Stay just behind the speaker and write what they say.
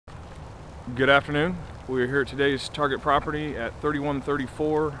Good afternoon. We're here at today's target property at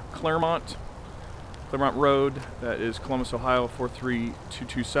 3134 Claremont Road. That is Columbus, Ohio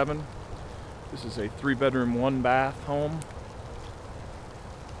 43227. This is a 3-bedroom, 1-bath home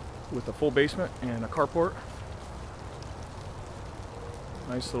with a full basement and a carport.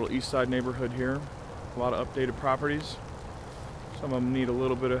 Nice little east side neighborhood here. A lot of updated properties. Some of them need a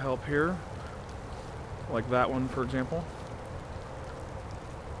little bit of help here, like that one for example.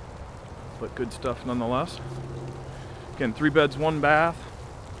 But good stuff nonetheless. Again, 3 beds, 1 bath.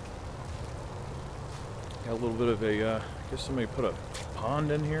 Got a little bit of a, I guess somebody put a pond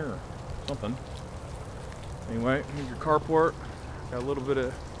in here or something. Anyway, here's your carport. Got a little bit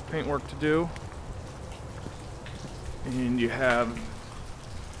of paintwork to do. And you have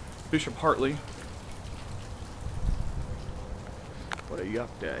Bishop Hartley. What a yuck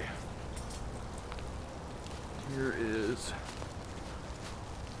day. Here is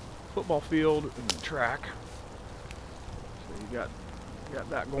football field and the track. So you got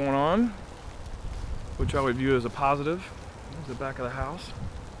that going on, which I would view as a positive. There's the back of the house.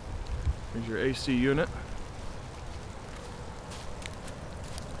 Here's your AC unit.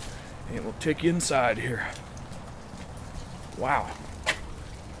 And we'll take you inside here. Wow.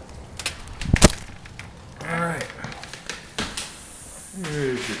 Alright.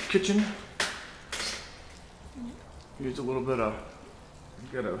 Here's your kitchen. Here's a little bit of,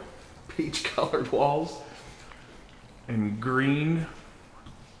 you got a peach colored walls and green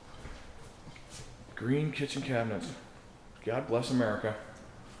kitchen cabinets. God bless America.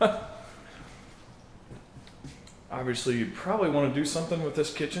 Obviously you'd probably want to do something with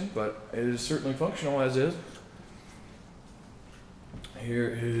this kitchen, but it is certainly functional as is. Here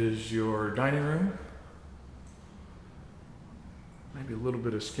is your dining room. Maybe a little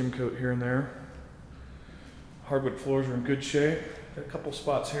bit of skim coat here and there. Hardwood floors are in good shape. Got a couple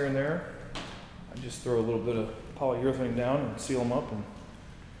spots here and there. I just throw a little bit of polyurethane down and seal them up and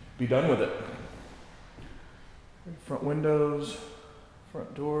be done with it. Front windows,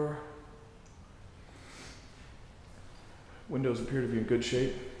 front door. Windows appear to be in good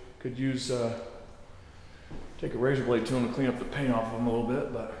shape. Could use, take a razor blade to them to clean up the paint off of them a little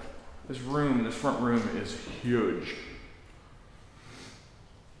bit, but this front room is huge.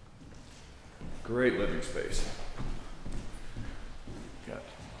 Great living space. Got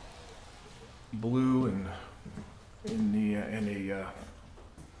blue and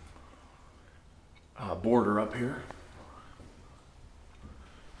a border up here.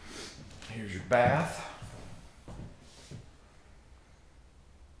 Here's your bath.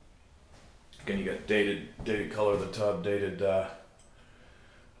 Again, you got dated color of the tub, dated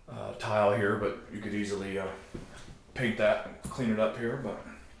tile here, but you could easily paint that and clean it up here. But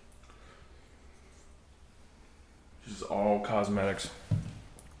this is all cosmetics.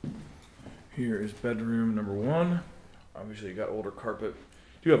 Here is bedroom number 1. Obviously you got older carpet.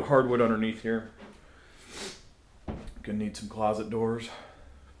 You do have hardwood underneath here. Gonna need some closet doors.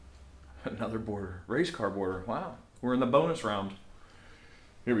 Another border, race car border. Wow, we're in the bonus round.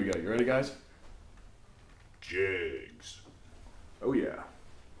 Here we go, you ready guys? Jigs. Oh yeah.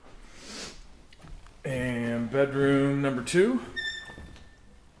 And bedroom number 2.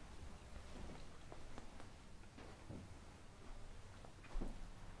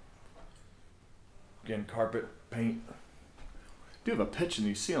 Again, carpet, paint. Do have a pitch in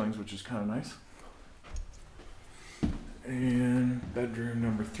these ceilings, which is kind of nice. And bedroom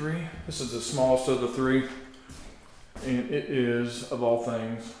number 3. This is the smallest of the 3. And it is, of all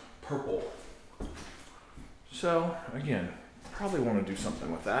things, purple. So, again, probably want to do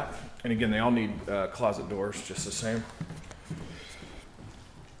something with that. And again, they all need closet doors, just the same.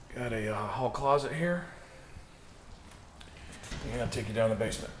 Got a hall closet here. And I'll take you down the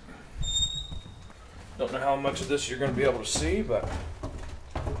basement. Don't know how much of this you're going to be able to see, but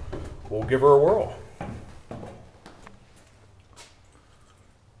we'll give her a whirl.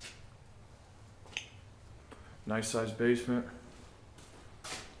 Nice sized basement.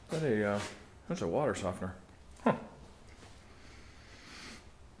 Got a, that's a water softener. Huh.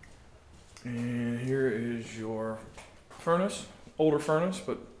 And here is your furnace. Older furnace,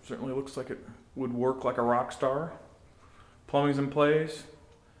 but certainly looks like it would work like a rock star. Plumbing's in place.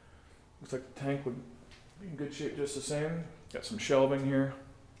 Looks like the tank would be in good shape just the same. Got some shelving here.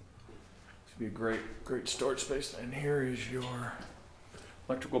 This would be a great storage space. And here is your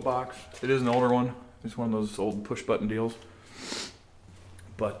electrical box. It is an older one. It's one of those old push button deals.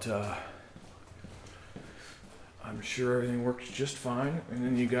 But I'm sure everything works just fine. And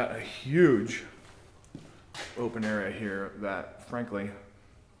then you got a huge open area here that, frankly,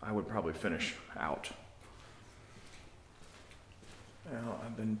 I would probably finish out. Now,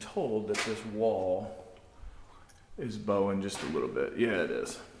 I've been told that this wall is bowing just a little bit. Yeah, it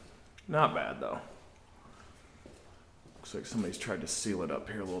is. Not bad though. Looks like somebody's tried to seal it up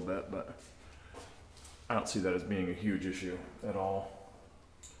here a little bit, but I don't see that as being a huge issue at all.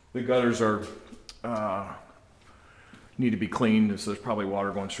 The gutters are need to be cleaned, so there's probably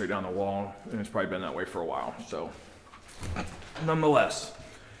water going straight down the wall, and it's probably been that way for a while. So, nonetheless,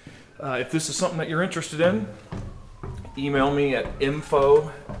 if this is something that you're interested in, email me at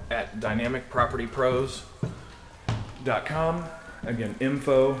info@dynamicpropertypros.com. Again,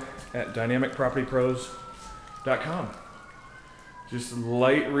 info@dynamicpropertypros.com. Just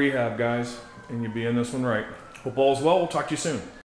light rehab, guys, and you'll be in this one right. Hope all's well. We'll talk to you soon.